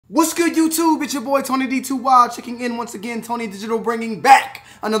What's good, YouTube? It's your boy Tony D2 Wild checking in once again. Tony Digital bringing back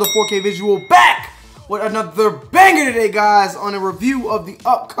another 4K visual, back with another banger today, guys, on a review of the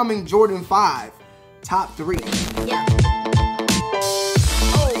upcoming Jordan 5 top 3. Yeah.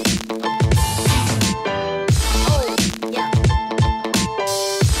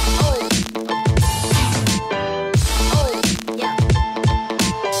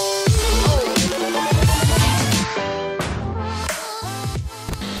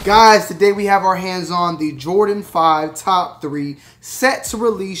 Guys, today we have our hands on the Jordan 5 Top 3 set to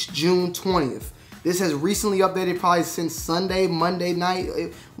release June 20th. This has recently updated probably since Sunday, Monday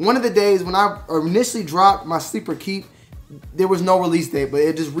night. One of the days when I initially dropped my sleeper keep, there was no release date, but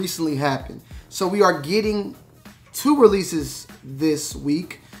it just recently happened. So we are getting 2 releases this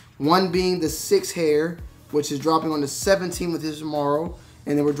week. One being the 6 hair, which is dropping on the 17th, which is tomorrow.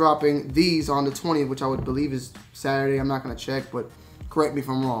 And then we're dropping these on the 20th, which I would believe is Saturday. I'm not going to check, but correct me if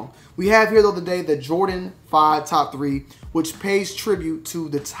I'm wrong. We have here, though, today the Jordan 5 Top 3, which pays tribute to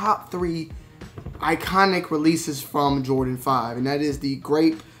the top 3 iconic releases from Jordan 5. And that is the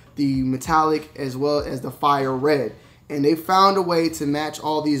Grape, the Metallic, as well as the Fire Red. And they found a way to match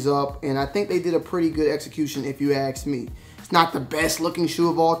all these up, and I think they did a pretty good execution if you ask me. It's not the best looking shoe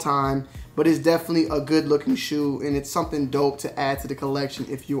of all time, but it's definitely a good looking shoe, and it's something dope to add to the collection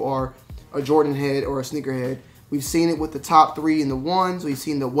if you are a Jordan head or a sneaker head. We've seen it with the top 3 in the 1s. We've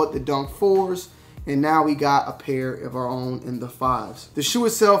seen the What the Dunk 4s. And now we got a pair of our own in the 5s. The shoe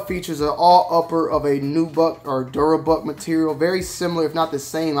itself features an all upper of a nubuck or durabuck material. Very similar, if not the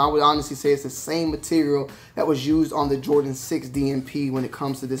same. I would honestly say it's the same material that was used on the Jordan 6 DMP when it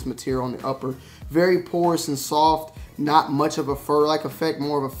comes to this material on the upper. Very porous and soft. Not much of a fur-like effect.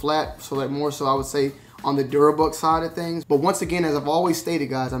 More of a flat. So like more so I would say on the durabuck side of things. But once again, as I've always stated,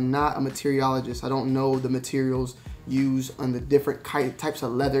 guys, I'm not a materiologist. I don't know the materials used on the different types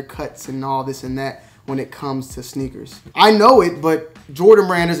of leather cuts and all this and that when it comes to sneakers. I know it, but Jordan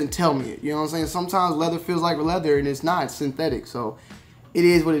brand doesn't tell me it. You know what I'm saying? Sometimes leather feels like leather and it's not. It's synthetic. So it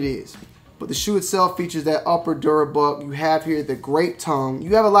is what it is. But the shoe itself features that upper durabuck. You have here the Grape tongue.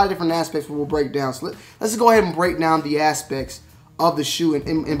 You have a lot of different aspects we'll break down. So let's go ahead and break down the aspects of the shoe,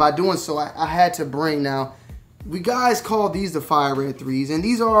 and by doing so, I had to bring, now we guys call these the Fire Red 3s, and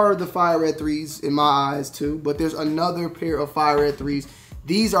these are the Fire Red 3s in my eyes too, but there's another pair of Fire Red 3s.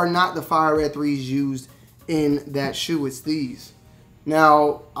 These are not the Fire Red 3s used in that shoe, it's these.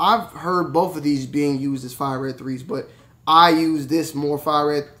 Now I've heard both of these being used as Fire Red 3s, but I use this more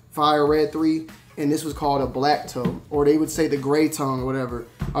Fire Red 3, and this was called a black toe, or they would say the gray tongue or whatever,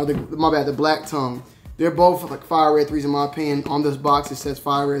 or the black tongue. They're both like Fire Red 3s in my opinion. On this box it says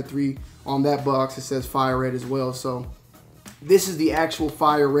Fire Red 3. On that box it says Fire Red as well. So this is the actual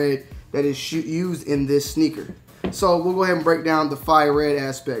Fire Red that is used in this sneaker. So we'll go ahead and break down the Fire Red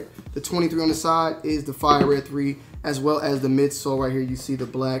aspect. The 23 on the side is the Fire Red 3, as well as the midsole right here. You see the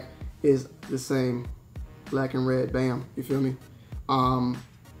black is the same. Black and red, bam, you feel me?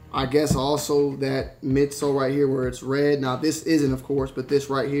 I guess also that midsole right here where it's red. Now this isn't, of course, but this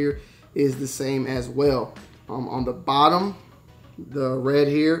right here is the same as well. On the bottom, the red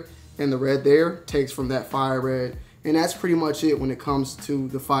here and the red there takes from that Fire Red, and that's pretty much it when it comes to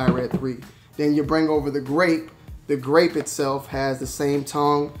the Fire Red 3. Then you bring over the Grape. The Grape itself has the same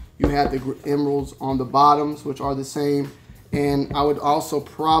tongue. You have the emeralds on the bottoms, which are the same, and I would also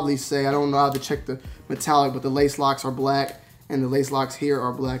probably say, I don't know how to check the metallic, but the lace locks are black, and the lace locks here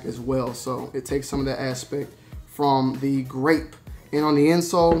are black as well. So it takes some of that aspect from the Grape. And on the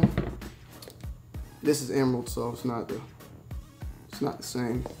insole, this is emerald, so it's not the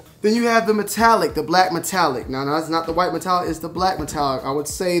same. Then you have the metallic, the black metallic. Now that's not the white metallic, it's the black metallic. I would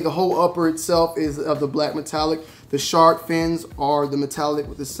say the whole upper itself is of the black metallic. The shark fins are the metallic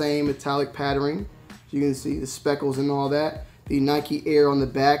with the same metallic patterning. You can see the speckles and all that. The Nike Air on the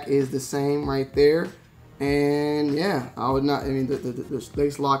back is the same right there. And yeah, I mean the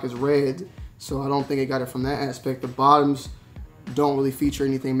lace lock is red, so I don't think it got it from that aspect. The bottoms don't really feature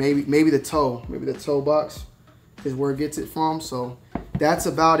anything. Maybe the toe box is where it gets it from. So that's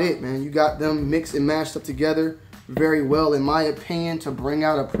about it, man. You got them mixed and mashed up together very well, in my opinion, to bring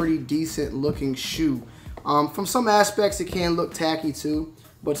out a pretty decent looking shoe. From some aspects it can look tacky too,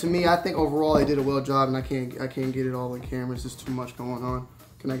 but to me I think overall they did a well job, and I can't get it all on camera. There's just too much going on.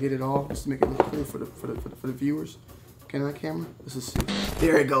 Can I get it all just to make it look cool for the viewers? Can I, camera? Let's just see.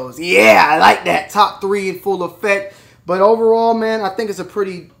 There it goes. Yeah, I like that. Top 3 in full effect. But overall, man, I think it's a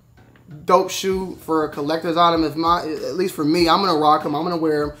pretty dope shoe for a collector's item. At least for me, I'm gonna rock them. I'm gonna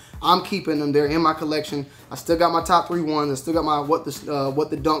wear them. I'm keeping them. They're in my collection. I still got my top 3 ones. I still got my what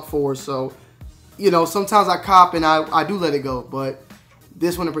the dunk for. So, you know, sometimes I cop and I do let it go. But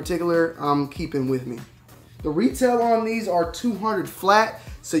this one in particular, I'm keeping with me. The retail on these are $200 flat,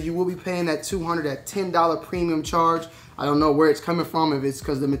 so you will be paying that $200 at $10 premium charge. I don't know where it's coming from, if it's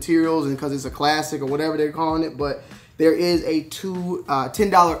because of the materials and because it's a classic or whatever they're calling it, but there is a $10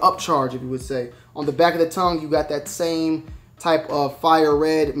 upcharge, if you would say. On the back of the tongue, you got that same type of fire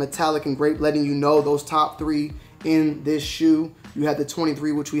red, metallic, and grape, letting you know those top 3 in this shoe. You have the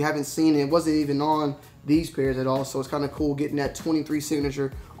 23, which we haven't seen. It wasn't even on these pairs at all, so it's kind of cool getting that 23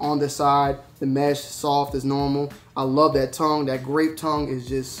 signature on the side. The mesh soft as normal. I love that tongue. That grape tongue is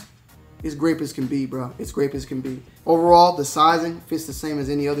just, it's grape as can be, bro. It's grape as can be. Overall, the sizing fits the same as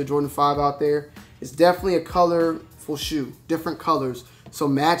any other Jordan 5 out there. It's definitely a colorful shoe, different colors. So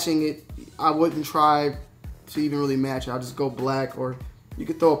matching it, I wouldn't try to even really match it. I'll just go black, or you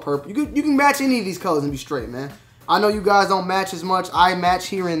could throw a purple. You can match any of these colors and be straight, man. I know you guys don't match as much. I match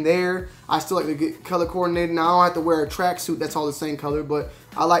here and there. I still like to get color coordinated. Now, I don't have to wear a tracksuit that's all the same color, but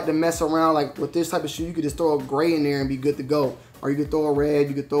I like to mess around. Like with this type of shoe, you could just throw a gray in there and be good to go. Or you could throw a red,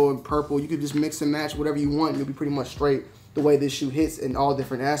 you could throw a purple. You could just mix and match whatever you want, and you'll be pretty much straight the way this shoe hits in all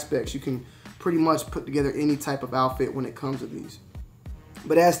different aspects. You can pretty much put together any type of outfit when it comes to these.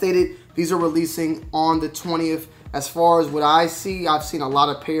 But as stated, these are releasing on the 20th. As far as what I see, I've seen a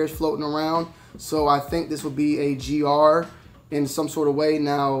lot of pairs floating around. So I think this will be a GR in some sort of way.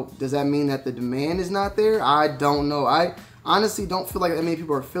 Now, does that mean that the demand is not there? I don't know. I honestly don't feel like that many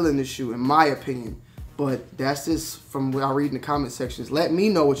people are feeling this shoe, in my opinion. But that's just from what I read in the comment sections. Let me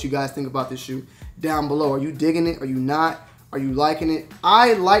know what you guys think about this shoe down below. Are you digging it? Are you not? Are you liking it?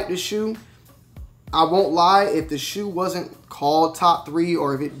 I like the shoe. I won't lie, if the shoe wasn't called top 3,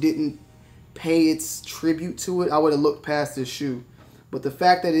 or if it didn't pay its tribute to it, I would have looked past this shoe. But the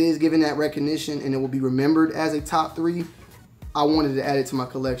fact that it is given that recognition and it will be remembered as a top 3, I wanted to add it to my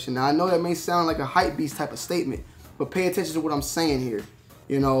collection. Now, I know that may sound like a hype beast type of statement, but pay attention to what I'm saying here.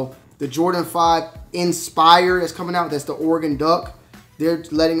 You know, the Jordan 5 Inspire that's coming out, that's the Oregon Duck. They're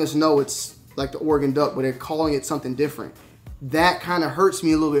letting us know it's like the Oregon Duck, but they're calling it something different. That kind of hurts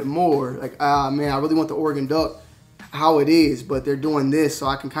me a little bit more. Like, man, I really want the Oregon Duck how it is, but they're doing this, so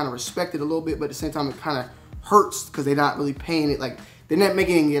I can kind of respect it a little bit, but at the same time, it kind of hurts because they're not really paying it. Like, they're not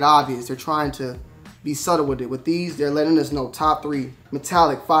making it obvious. They're trying to be subtle with it. With these, they're letting us know top 3,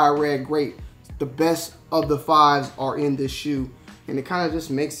 metallic, fire red, grape. The best of the 5s are in this shoe, and it kind of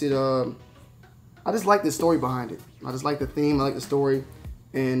just makes it, I just like the story behind it. I just like the theme, I like the story,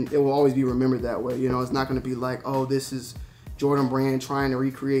 and it will always be remembered that way. You know, it's not going to be like, oh, this is Jordan brand trying to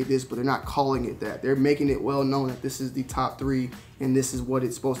recreate this, but they're not calling it that. They're making it well known that this is the top 3, and this is what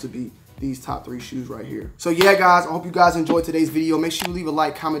it's supposed to be. These top 3 shoes right here. So yeah, guys, I hope you guys enjoyed today's video. Make sure you leave a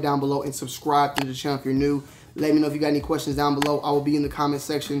like, comment down below, and subscribe to the channel if you're new. Let me know if you got any questions down below. I will be in the comment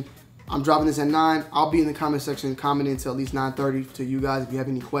section. I'm dropping this at 9. I'll be in the comment section commenting until at least 9:30 to you guys if you have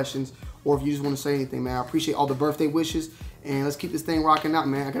any questions, or if you just want to say anything, man. I appreciate all the birthday wishes, and let's keep this thing rocking out,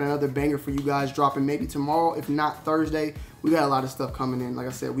 man. I got another banger for you guys dropping maybe tomorrow, if not Thursday. We got a lot of stuff coming in. Like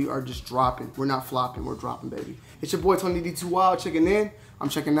I said, we are just dropping. We're not flopping, we're dropping, baby. It's your boy Tony D2 Wild checking in. I'm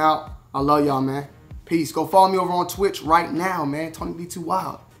checking out. I love y'all, man. Peace. Go follow me over on Twitch right now, man. Tony D2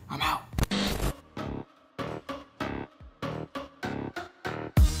 Wild. I'm out.